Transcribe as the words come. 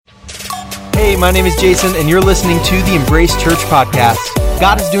Hey, my name is Jason, and you're listening to the Embrace Church podcast.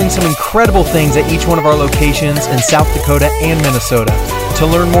 God is doing some incredible things at each one of our locations in South Dakota and Minnesota. To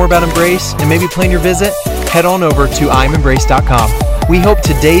learn more about Embrace and maybe plan your visit, head on over to imembrace.com. We hope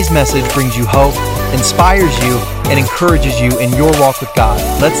today's message brings you hope, inspires you, and encourages you in your walk with God.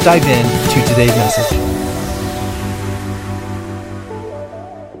 Let's dive into today's message.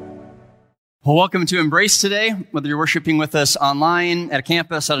 Well, welcome to Embrace today, whether you're worshiping with us online, at a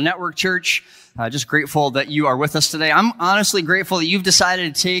campus, at a network church. Just grateful that you are with us today. I'm honestly grateful that you've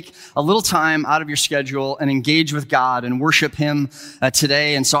decided to take a little time out of your schedule and engage with God and worship Him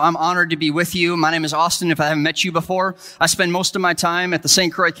today. And so I'm honored to be with you. My name is Austin. If I haven't met you before, I spend most of my time at the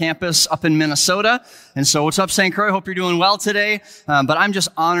St. Croix campus up in Minnesota. And so what's up, St. Croix? Hope you're doing well today. But I'm just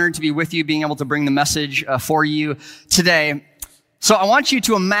honored to be with you, being able to bring the message for you today. So I want you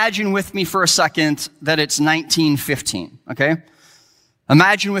to imagine with me for a second that it's 1915, okay?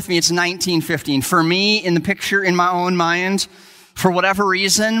 Imagine with me it's 1915. For me, in the picture in my own mind, for whatever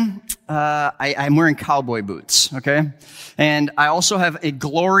reason, I'm wearing cowboy boots, okay? And I also have a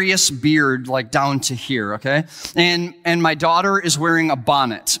glorious beard like down to here, okay? And my daughter is wearing a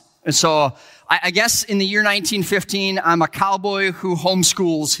bonnet. And so I guess in the year 1915, I'm a cowboy who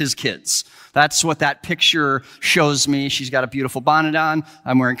homeschools his kids. That's what that picture shows me. She's got a beautiful bonnet on.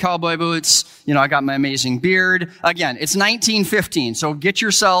 I'm wearing cowboy boots. You know, I got my amazing beard. Again, it's 1915. So get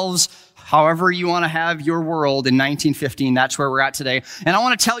yourselves however you want to have your world in 1915. That's where we're at today. And I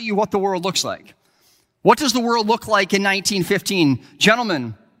want to tell you what the world looks like. What does the world look like in 1915?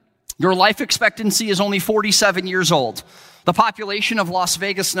 Gentlemen, your life expectancy is only 47 years old. The population of Las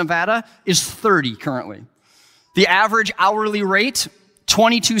Vegas, Nevada is 30 currently. The average hourly rate,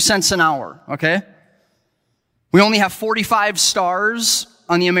 22 cents an hour, okay? We only have 45 stars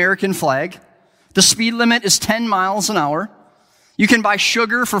on the American flag. The speed limit is 10 miles an hour. You can buy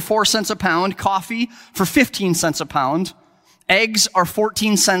sugar for 4 cents a pound, coffee for 15 cents a pound. Eggs are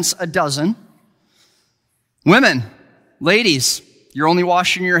 14 cents a dozen. Women, ladies, you're only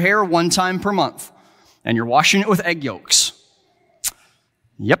washing your hair one time per month, and you're washing it with egg yolks.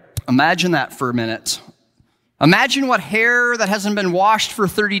 Yep, imagine that for a minute. Imagine what hair that hasn't been washed for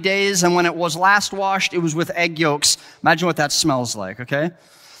 30 days, and when it was last washed, it was with egg yolks. Imagine what that smells like, okay?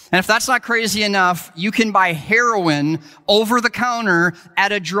 And if that's not crazy enough, you can buy heroin over the counter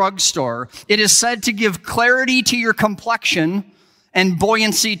at a drugstore. It is said to give clarity to your complexion and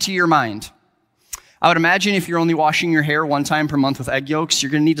buoyancy to your mind. I would imagine if you're only washing your hair one time per month with egg yolks,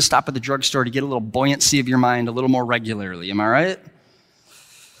 you're going to need to stop at the drugstore to get a little buoyancy of your mind a little more regularly. Am I right?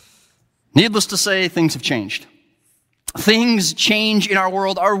 Needless to say, things have changed. Things change in our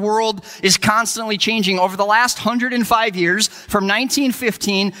world. Our world is constantly changing. Over the last 105 years, from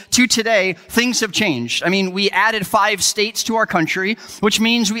 1915 to today, things have changed. I mean, we added 5 states to our country, which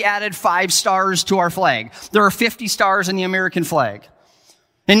means we added 5 stars to our flag. There are 50 stars in the American flag.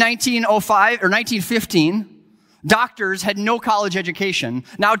 In 1915, doctors had no college education.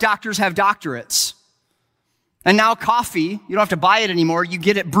 Now doctors have doctorates. And now coffee, you don't have to buy it anymore. You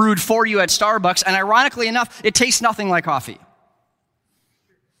get it brewed for you at Starbucks. And ironically enough, it tastes nothing like coffee.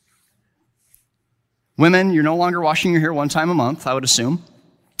 Women, you're no longer washing your hair one time a month, I would assume.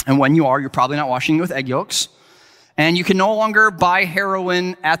 And when you are, you're probably not washing it with egg yolks. And you can no longer buy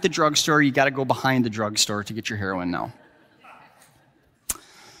heroin at the drugstore. You got to go behind the drugstore to get your heroin now.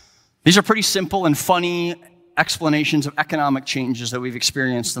 These are pretty simple and funny explanations of economic changes that we've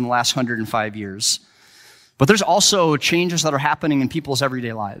experienced in the last 105 years. But there's also changes that are happening in people's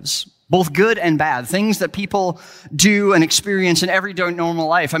everyday lives, both good and bad, things that people do and experience in everyday normal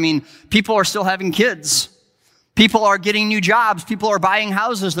life. I mean, people are still having kids. People are getting new jobs. People are buying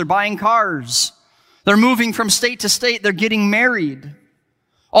houses. They're buying cars. They're moving from state to state. They're getting married.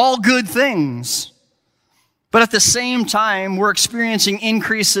 All good things. But at the same time, we're experiencing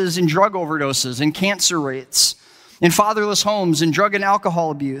increases in drug overdoses and cancer rates, in fatherless homes, in drug and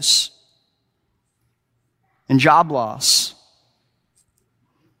alcohol abuse, and job loss.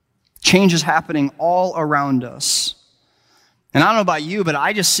 Change is happening all around us. And I don't know about you, but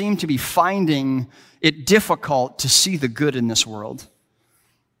I just seem to be finding it difficult to see the good in this world.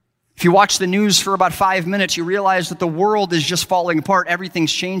 If you watch the news for about 5 minutes, you realize that the world is just falling apart.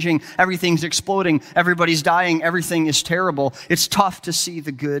 Everything's changing. Everything's exploding. Everybody's dying. Everything is terrible. It's tough to see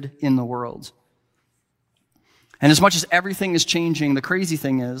the good in the world. And as much as everything is changing, the crazy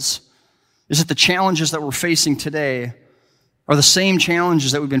thing is that the challenges that we're facing today are the same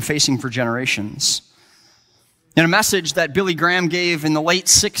challenges that we've been facing for generations. In a message that Billy Graham gave in the late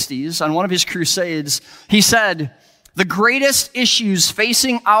 60s on one of his crusades, he said, "The greatest issues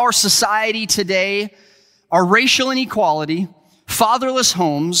facing our society today are racial inequality, fatherless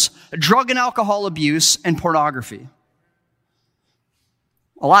homes, drug and alcohol abuse, and pornography.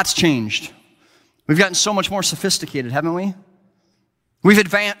 A lot's changed. We've gotten so much more sophisticated, haven't we? We've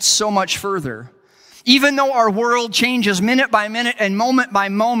advanced so much further. Even though our world changes minute by minute and moment by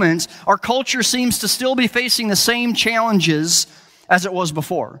moment, our culture seems to still be facing the same challenges as it was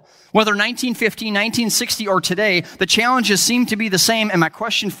before. Whether 1950, 1960, or today, the challenges seem to be the same, and my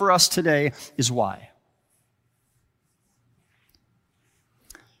question for us today is why?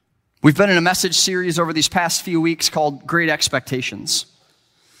 We've been in a message series over these past few weeks called Great Expectations.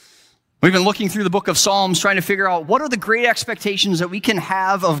 We've been looking through the book of Psalms trying to figure out what are the great expectations that we can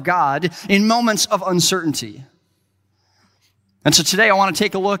have of God in moments of uncertainty. And so today I want to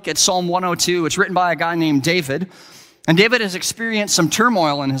take a look at Psalm 102. It's written by a guy named David. And David has experienced some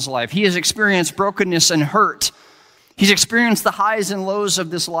turmoil in his life. He has experienced brokenness and hurt. He's experienced the highs and lows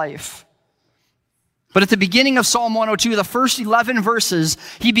of this life. But at the beginning of Psalm 102, the first 11 verses,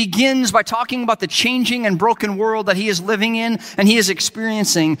 he begins by talking about the changing and broken world that he is living in and he is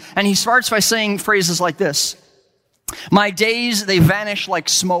experiencing. And he starts by saying phrases like this: "My days, they vanish like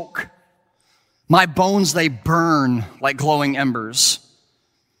smoke. My bones, they burn like glowing embers.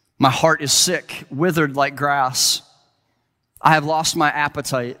 My heart is sick, withered like grass. I have lost my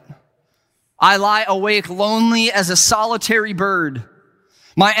appetite. I lie awake lonely as a solitary bird.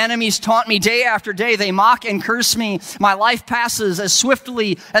 My enemies taunt me day after day. They mock and curse me. My life passes as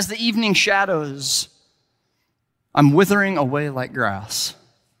swiftly as the evening shadows. I'm withering away like grass."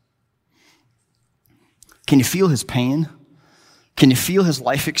 Can you feel his pain? Can you feel his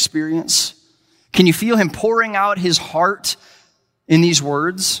life experience? Can you feel him pouring out his heart in these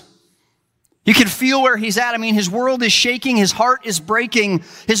words? You can feel where he's at. I mean, his world is shaking. His heart is breaking.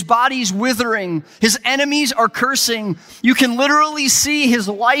 His body's withering. His enemies are cursing. You can literally see his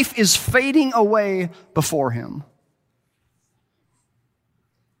life is fading away before him.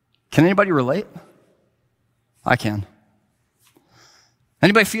 Can anybody relate? I can.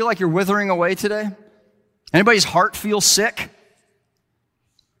 Anybody feel like you're withering away today? Anybody's heart feel sick?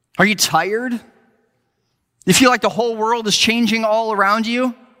 Are you tired? You feel like the whole world is changing all around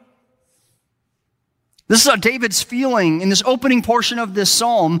you? This is how David's feeling in this opening portion of this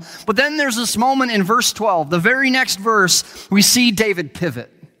psalm. But then there's this moment in verse 12. The very next verse, we see David pivot.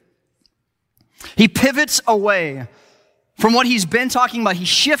 He pivots away from what he's been talking about. He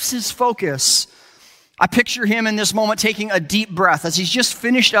shifts his focus. I picture him in this moment taking a deep breath as he's just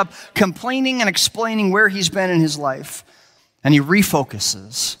finished up complaining and explaining where he's been in his life. And he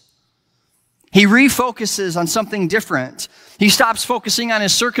refocuses. He refocuses on something different. He stops focusing on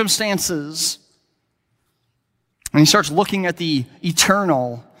his circumstances. And he starts looking at the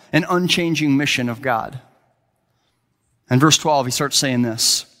eternal and unchanging mission of God. In verse 12, he starts saying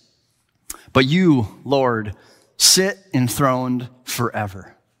this: "But you, Lord, sit enthroned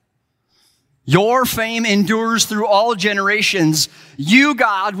forever. Your fame endures through all generations. You,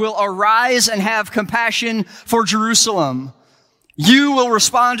 God, will arise and have compassion for Jerusalem. You will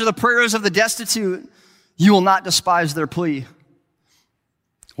respond to the prayers of the destitute. You will not despise their plea.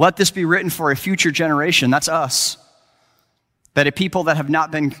 Let this be written for a future generation," that's us, "that a people that have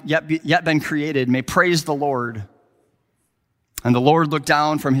not been yet been created may praise the Lord. And the Lord looked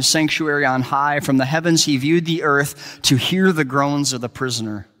down from his sanctuary on high. From the heavens he viewed the earth to hear the groans of the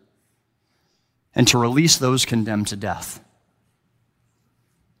prisoner and to release those condemned to death."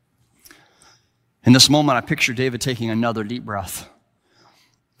 In this moment, I picture David taking another deep breath.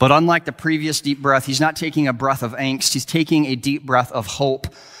 But unlike the previous deep breath, he's not taking a breath of angst. He's taking a deep breath of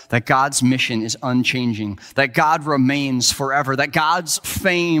hope that God's mission is unchanging, that God remains forever, that God's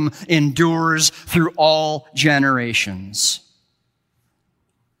fame endures through all generations.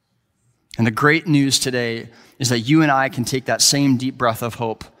 And the great news today is that you and I can take that same deep breath of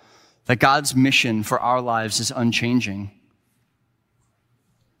hope, that God's mission for our lives is unchanging.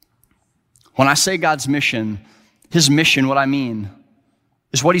 When I say God's mission, his mission, what I mean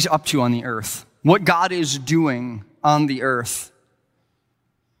is what he's up to on the earth, what God is doing on the earth.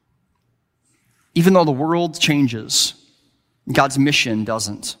 Even though the world changes, God's mission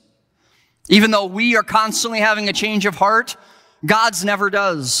doesn't. Even though we are constantly having a change of heart, God's never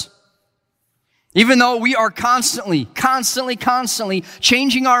does. Even though we are constantly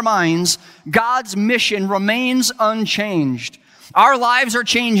changing our minds, God's mission remains unchanged. Our lives are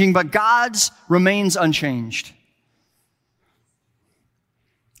changing, but God's remains unchanged.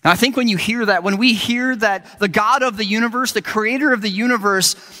 And I think when we hear that the God of the universe, the creator of the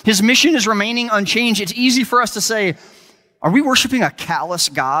universe, his mission is remaining unchanged, it's easy for us to say, are we worshiping a callous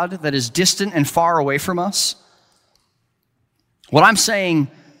God that is distant and far away from us? What I'm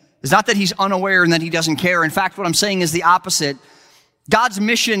saying is not that he's unaware and that he doesn't care. In fact, what I'm saying is the opposite. God's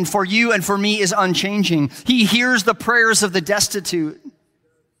mission for you and for me is unchanging. He hears the prayers of the destitute.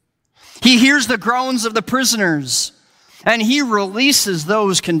 He hears the groans of the prisoners, and he releases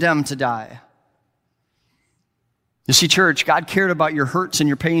those condemned to die. You see, church, God cared about your hurts and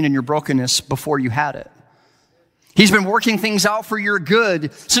your pain and your brokenness before you had it. He's been working things out for your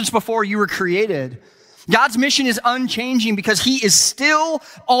good since before you were created. God's mission is unchanging because he is still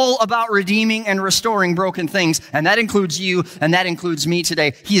all about redeeming and restoring broken things. And that includes you, and that includes me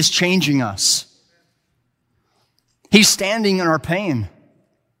today. He is changing us. He's standing in our pain.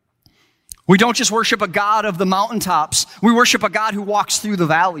 We don't just worship a God of the mountaintops. We worship a God who walks through the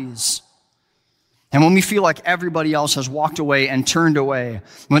valleys. And when we feel like everybody else has walked away and turned away,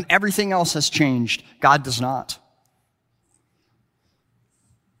 when everything else has changed, God does not.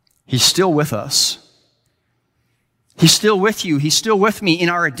 He's still with us. He's still with you. He's still with me in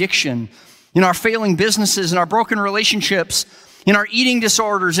our addiction, in our failing businesses, in our broken relationships, in our eating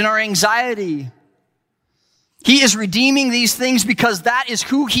disorders, in our anxiety. He is redeeming these things because that is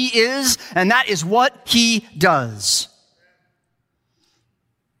who he is and that is what he does.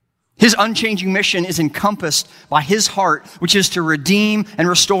 His unchanging mission is encompassed by his heart, which is to redeem and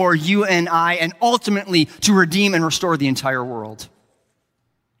restore you and I, and ultimately to redeem and restore the entire world.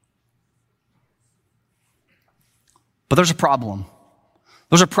 But there's a problem.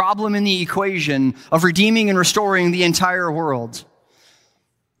 There's a problem in the equation of redeeming and restoring the entire world.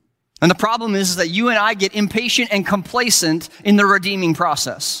 And the problem is that you and I get impatient and complacent in the redeeming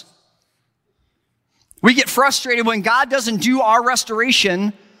process. We get frustrated when God doesn't do our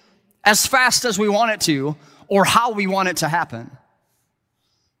restoration as fast as we want it to, or how we want it to happen.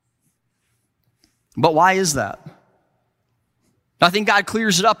 But why is that? I think God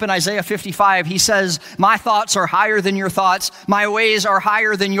clears it up in Isaiah 55. He says, my thoughts are higher than your thoughts. My ways are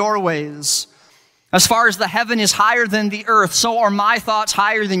higher than your ways. As far as the heaven is higher than the earth, so are my thoughts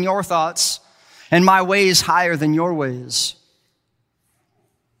higher than your thoughts, and my ways higher than your ways.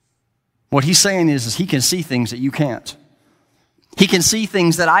 What he's saying is he can see things that you can't. He can see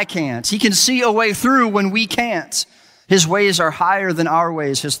things that I can't. He can see a way through when we can't. His ways are higher than our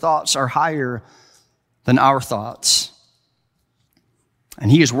ways. His thoughts are higher than our thoughts.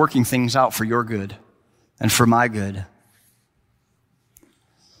 And he is working things out for your good and for my good.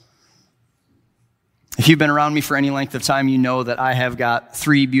 If you've been around me for any length of time, you know that I have got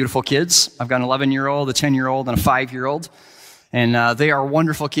 3 beautiful kids. I've got an 11-year-old, a 10-year-old, and a 5-year-old. And they are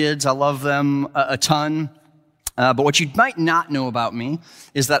wonderful kids. I love them a ton. But what you might not know about me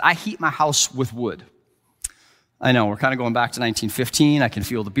is that I heat my house with wood. I know, we're kind of going back to 1915. I can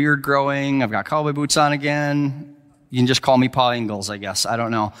feel the beard growing. I've got cowboy boots on again. You can just call me Paul Ingalls, I guess. I don't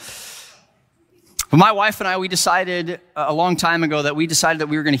know. But my wife and I, we decided a long time ago that we decided that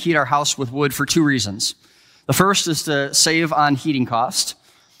we were going to heat our house with wood for 2 reasons. The first is to save on heating cost.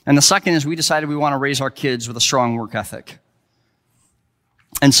 And the second is we decided we want to raise our kids with a strong work ethic.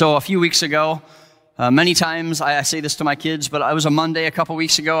 And so a few weeks ago, many times I say this to my kids, but it was a Monday a couple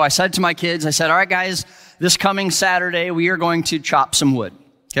weeks ago. I said to my kids, I said, all right, guys, this coming Saturday, we are going to chop some wood,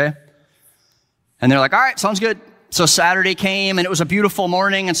 okay? And they're like, all right, sounds good. So Saturday came, and it was a beautiful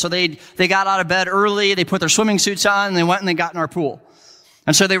morning, and so they got out of bed early, they put their swimming suits on, and they went and they got in our pool.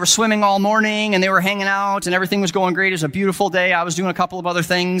 And so they were swimming all morning, and they were hanging out, and everything was going great. It was a beautiful day. I was doing a couple of other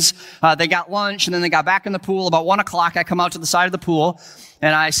things. They got lunch, and then they got back in the pool. About 1 o'clock, I come out to the side of the pool,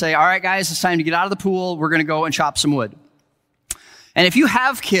 and I say, all right, guys, it's time to get out of the pool. We're going to go and chop some wood. And if you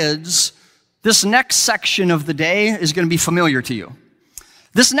have kids, this next section of the day is going to be familiar to you.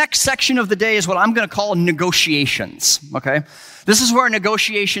 This next section of the day is what I'm going to call negotiations, okay? This is where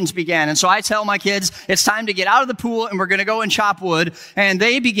negotiations began. And so I tell my kids, it's time to get out of the pool and we're going to go and chop wood. And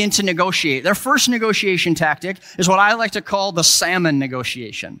they begin to negotiate. Their first negotiation tactic is what I like to call the salmon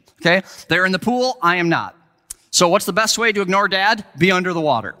negotiation, okay? They're in the pool, I am not. So what's the best way to ignore dad? Be under the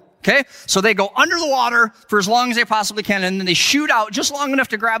water, okay? So they go under the water for as long as they possibly can, and then they shoot out just long enough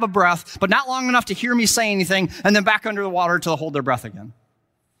to grab a breath, but not long enough to hear me say anything, and then back under the water to hold their breath again.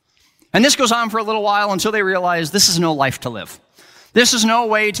 And this goes on for a little while until they realize this is no life to live. This is no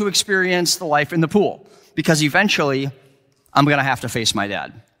way to experience the life in the pool, because eventually I'm going to have to face my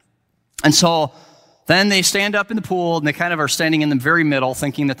dad. And so then they stand up in the pool, and they kind of are standing in the very middle,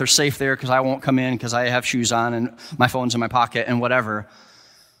 thinking that they're safe there because I won't come in because I have shoes on and my phone's in my pocket and whatever.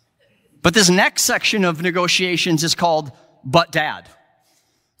 But this next section of negotiations is called "but dad."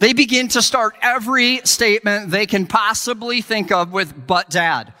 They begin to start every statement they can possibly think of with "but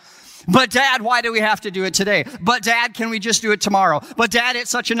dad." But dad, why do we have to do it today? But dad, can we just do it tomorrow? But dad,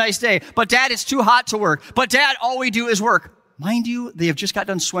 it's such a nice day. But dad, it's too hot to work. But dad, all we do is work. Mind you, they have just got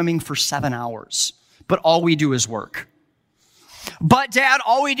done swimming for 7 hours. But all we do is work. But Dad,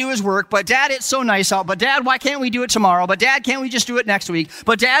 all we do is work. But Dad, it's so nice out. But Dad, why can't we do it tomorrow? But Dad, can't we just do it next week?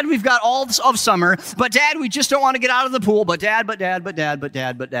 But Dad, we've got all of summer. But Dad, we just don't want to get out of the pool. But Dad, but Dad, but Dad, but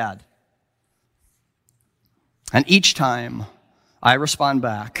Dad, but Dad. And each time I respond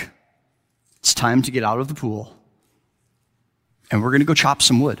back, it's time to get out of the pool. And we're going to go chop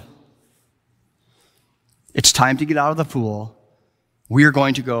some wood. It's time to get out of the pool. We are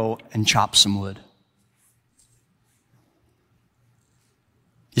going to go and chop some wood.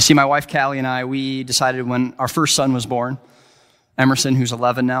 You see, my wife Callie and I, we decided when our first son was born, Emerson, who's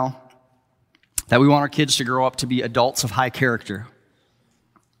 11 now, that we want our kids to grow up to be adults of high character,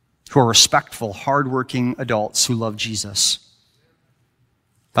 who are respectful, hardworking adults who love Jesus.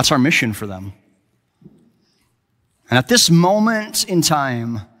 That's our mission for them. And at this moment in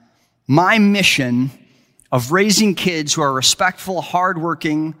time, my mission of raising kids who are respectful,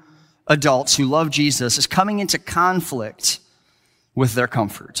 hardworking adults who love Jesus is coming into conflict with their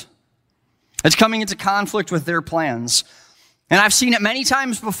comfort. It's coming into conflict with their plans. And I've seen it many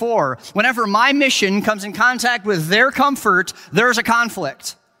times before. Whenever my mission comes in contact with their comfort, there's a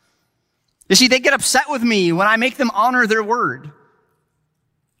conflict. You see, they get upset with me when I make them honor their word.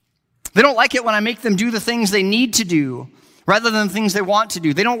 They don't like it when I make them do the things they need to do rather than the things they want to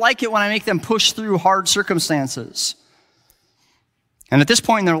do. They don't like it when I make them push through hard circumstances. And at this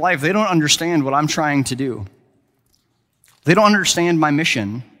point in their life, they don't understand what I'm trying to do. They don't understand my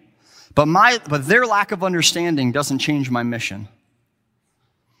mission, but their lack of understanding doesn't change my mission.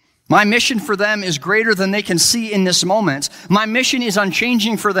 My mission for them is greater than they can see in this moment. My mission is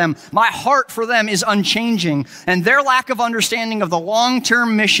unchanging for them. My heart for them is unchanging, and their lack of understanding of the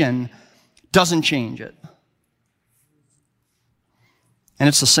long-term mission doesn't change it. And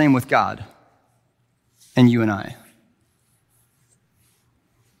it's the same with God and you and I.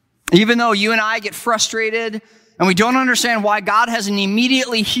 Even though you and I get frustrated and we don't understand why God hasn't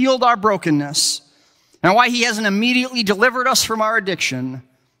immediately healed our brokenness and why he hasn't immediately delivered us from our addiction,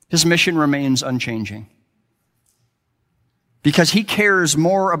 his mission remains unchanging. Because he cares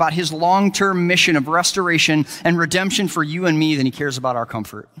more about his long-term mission of restoration and redemption for you and me than he cares about our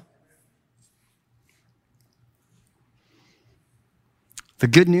comfort. The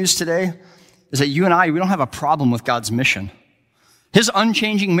good news today is that you and I, we don't have a problem with God's mission. His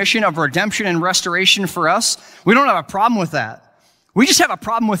unchanging mission of redemption and restoration for us, we don't have a problem with that. We just have a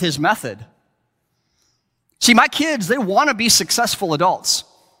problem with his method. See, my kids, they want to be successful adults.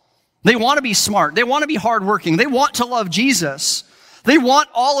 They want to be smart. They want to be hardworking. They want to love Jesus. They want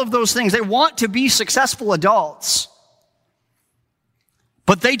all of those things. They want to be successful adults.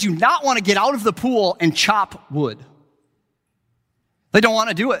 But they do not want to get out of the pool and chop wood. They don't want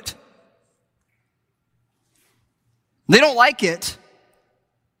to do it. They don't like it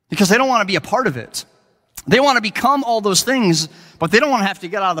because they don't want to be a part of it. They want to become all those things, but they don't want to have to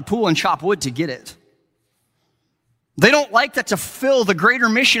get out of the pool and chop wood to get it. They don't like that to fulfill the greater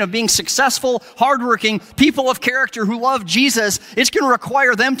mission of being successful, hardworking, people of character who love Jesus. It's going to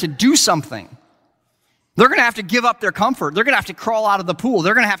require them to do something. They're going to have to give up their comfort. They're going to have to crawl out of the pool.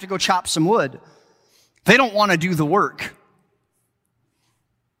 They're going to have to go chop some wood. They don't want to do the work.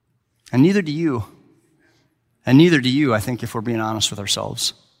 And neither do you. And neither do you, I think, if we're being honest with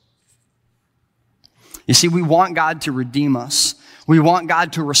ourselves. You see, we want God to redeem us. We want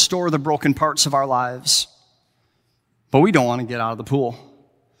God to restore the broken parts of our lives. But we don't want to get out of the pool.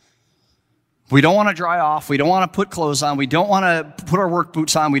 We don't want to dry off. We don't want to put clothes on. We don't want to put our work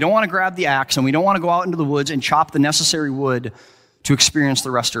boots on. We don't want to grab the axe. And we don't want to go out into the woods and chop the necessary wood to experience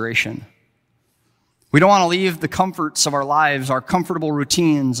the restoration. We don't want to leave the comforts of our lives, our comfortable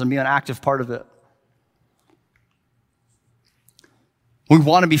routines, and be an active part of it. We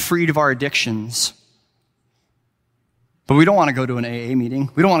want to be freed of our addictions. But we don't want to go to an AA meeting.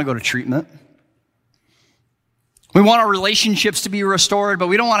 We don't want to go to treatment. We want our relationships to be restored, but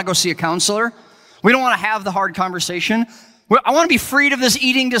we don't want to go see a counselor. We don't want to have the hard conversation. I want to be freed of this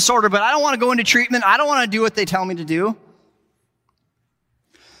eating disorder, but I don't want to go into treatment. I don't want to do what they tell me to do.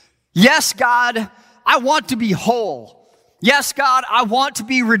 Yes, God, I want to be whole. Yes, God, I want to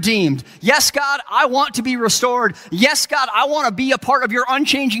be redeemed. Yes, God, I want to be restored. Yes, God, I want to be a part of your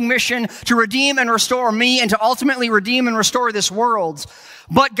unchanging mission to redeem and restore me and to ultimately redeem and restore this world.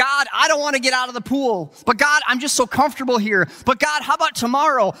 But God, I don't want to get out of the pool. But God, I'm just so comfortable here. But God, how about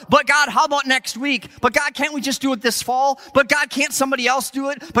tomorrow? But God, how about next week? But God, can't we just do it this fall? But God, can't somebody else do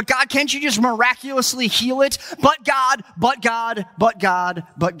it? But God, can't you just miraculously heal it? But God, but God, but God,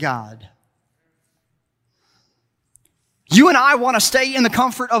 but God. You and I want to stay in the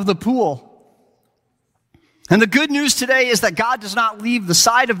comfort of the pool. And the good news today is that God does not leave the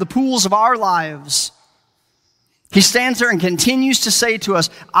side of the pools of our lives He stands there and continues to say to us,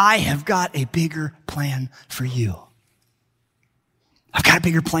 I have got a bigger plan for you. I've got a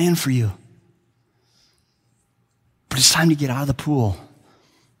bigger plan for you. But it's time to get out of the pool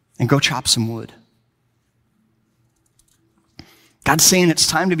and go chop some wood. God's saying it's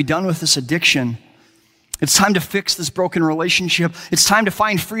time to be done with this addiction. It's time to fix this broken relationship. It's time to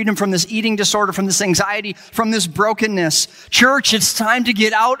find freedom from this eating disorder, from this anxiety, from this brokenness. Church, it's time to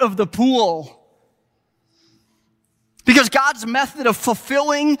get out of the pool. Because God's method of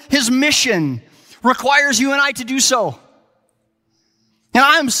fulfilling his mission requires you and I to do so. And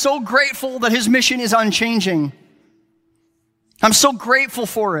I am so grateful that his mission is unchanging. I'm so grateful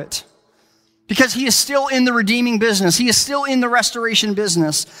for it. Because he is still in the redeeming business. He is still in the restoration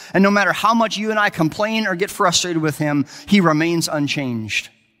business. And no matter how much you and I complain or get frustrated with him, he remains unchanged.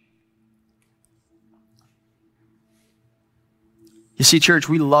 You see, church,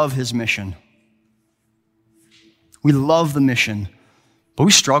 we love his mission. We love the mission, but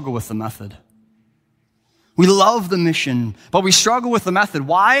we struggle with the method. We love the mission, but we struggle with the method.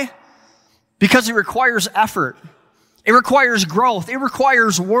 Why? Because it requires effort. It requires growth. It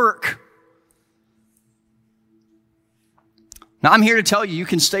requires work. Now, I'm here to tell you, you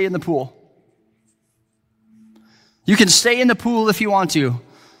can stay in the pool. You can stay in the pool if you want to.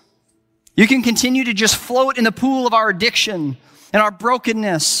 You can continue to just float in the pool of our addiction and our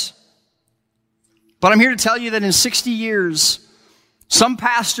brokenness. But I'm here to tell you that in 60 years, some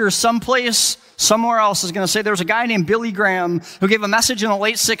pastor, someplace, somewhere else is going to say there was a guy named Billy Graham who gave a message in the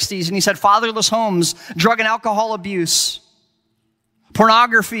late 60s, and he said fatherless homes, drug and alcohol abuse,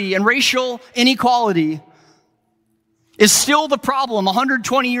 pornography, and racial inequality is still the problem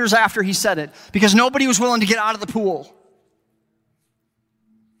 120 years after he said it, because nobody was willing to get out of the pool.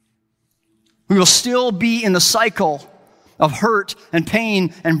 We will still be in the cycle of hurt and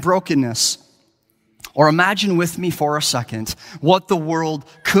pain and brokenness. Or imagine with me for a second what the world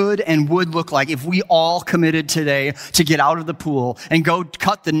could and would look like if we all committed today to get out of the pool and go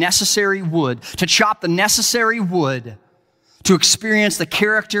cut the necessary wood, to chop the necessary wood, to experience the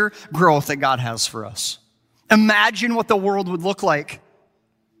character growth that God has for us. Imagine what the world would look like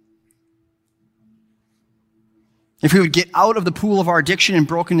if we would get out of the pool of our addiction and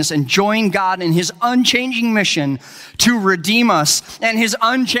brokenness and join God in his unchanging mission to redeem us and his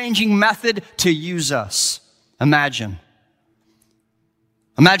unchanging method to use us. Imagine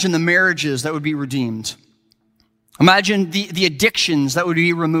the marriages that would be redeemed. Imagine the addictions that would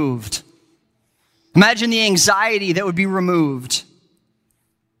be removed. Imagine the anxiety that would be removed.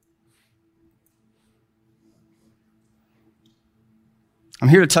 I'm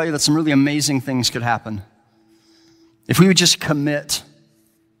here to tell you that some really amazing things could happen if we would just commit,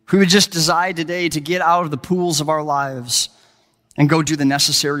 if we would just decide today to get out of the pools of our lives and go do the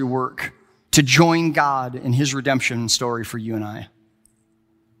necessary work to join God in his redemption story for you and I.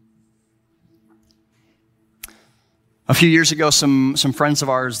 A few years ago, some friends of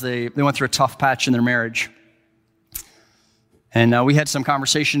ours, they went through a tough patch in their marriage. And we had some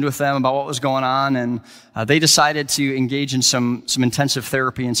conversation with them about what was going on, and they decided to engage in some intensive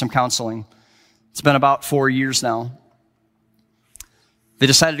therapy and some counseling. It's been about 4 years now. They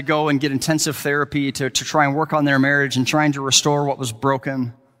decided to go and get intensive therapy to try and work on their marriage and trying to restore what was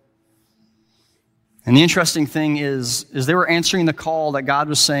broken. And the interesting thing is they were answering the call that God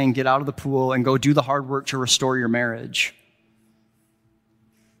was saying, get out of the pool and go do the hard work to restore your marriage.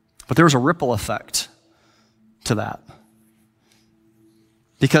 But there was a ripple effect to that.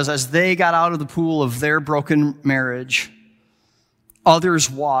 Because as they got out of the pool of their broken marriage, others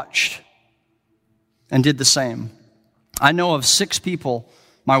watched and did the same. I know of 6 people,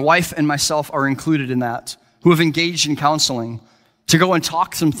 my wife and myself are included in that, who have engaged in counseling to go and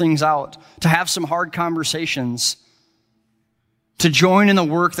talk some things out, to have some hard conversations, to join in the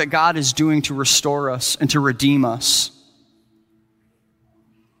work that God is doing to restore us and to redeem us.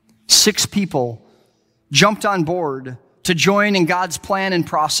 6 people jumped on board to join in God's plan and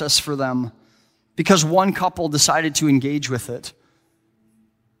process for them because one couple decided to engage with it.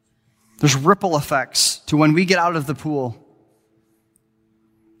 There's ripple effects to when we get out of the pool.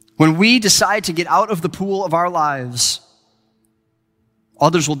 When we decide to get out of the pool of our lives,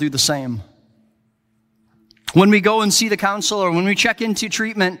 others will do the same. When we go and see the counselor, when we check into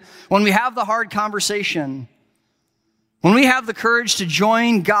treatment, when we have the hard conversation, when we have the courage to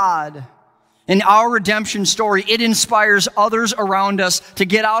join God in our redemption story, it inspires others around us to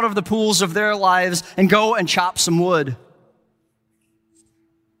get out of the pools of their lives and go and chop some wood.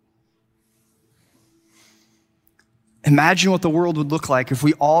 Imagine what the world would look like if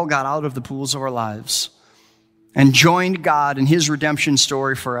we all got out of the pools of our lives and joined God in his redemption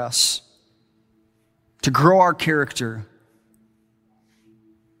story for us. to grow our character,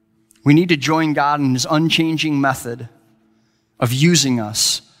 we need to join God in his unchanging method of using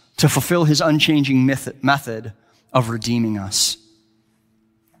us to fulfill his unchanging method of redeeming us.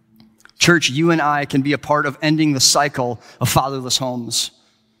 Church, you and I can be a part of ending the cycle of fatherless homes.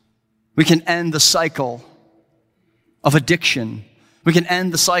 We can end the cycle of addiction. We can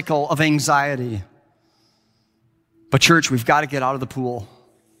end the cycle of anxiety. But church, we've got to get out of the pool,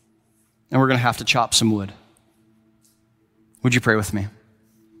 and we're going to have to chop some wood. Would you pray with me?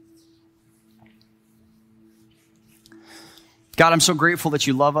 God, I'm so grateful that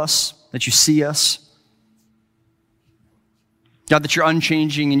you love us, that you see us. God, that you're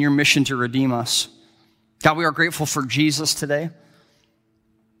unchanging in your mission to redeem us. God, we are grateful for Jesus today,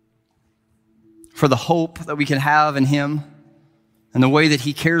 for the hope that we can have in him and the way that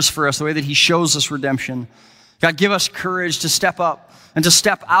he cares for us, the way that he shows us redemption. God, give us courage to step up and to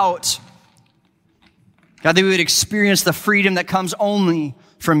step out. God, that we would experience the freedom that comes only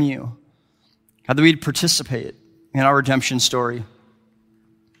from you. God, that we'd participate in our redemption story.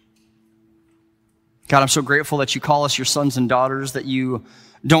 God, I'm so grateful that you call us your sons and daughters, that you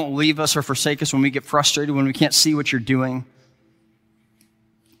don't leave us or forsake us when we get frustrated, when we can't see what you're doing.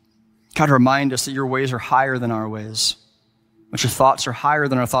 God, remind us that your ways are higher than our ways, that your thoughts are higher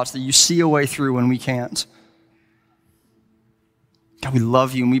than our thoughts, that you see a way through when we can't. God, we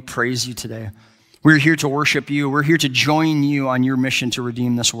love you and we praise you today. We're here to worship you. We're here to join you on your mission to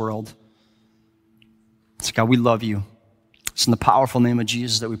redeem this world. So God, we love you. It's in the powerful name of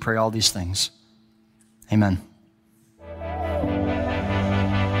Jesus that we pray all these things. Amen.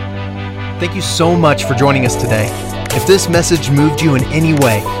 Thank you so much for joining us today. If this message moved you in any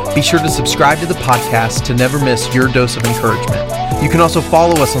way, be sure to subscribe to the podcast to never miss your dose of encouragement. You can also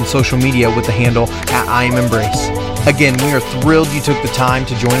follow us on social media with the handle @IamEmbrace. Again, we are thrilled you took the time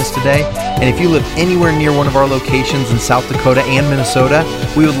to join us today. And if you live anywhere near one of our locations in South Dakota and Minnesota,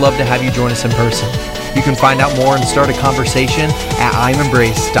 we would love to have you join us in person. You can find out more and start a conversation at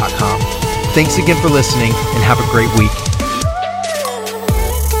IamEmbrace.com. Thanks again for listening, and have a great week.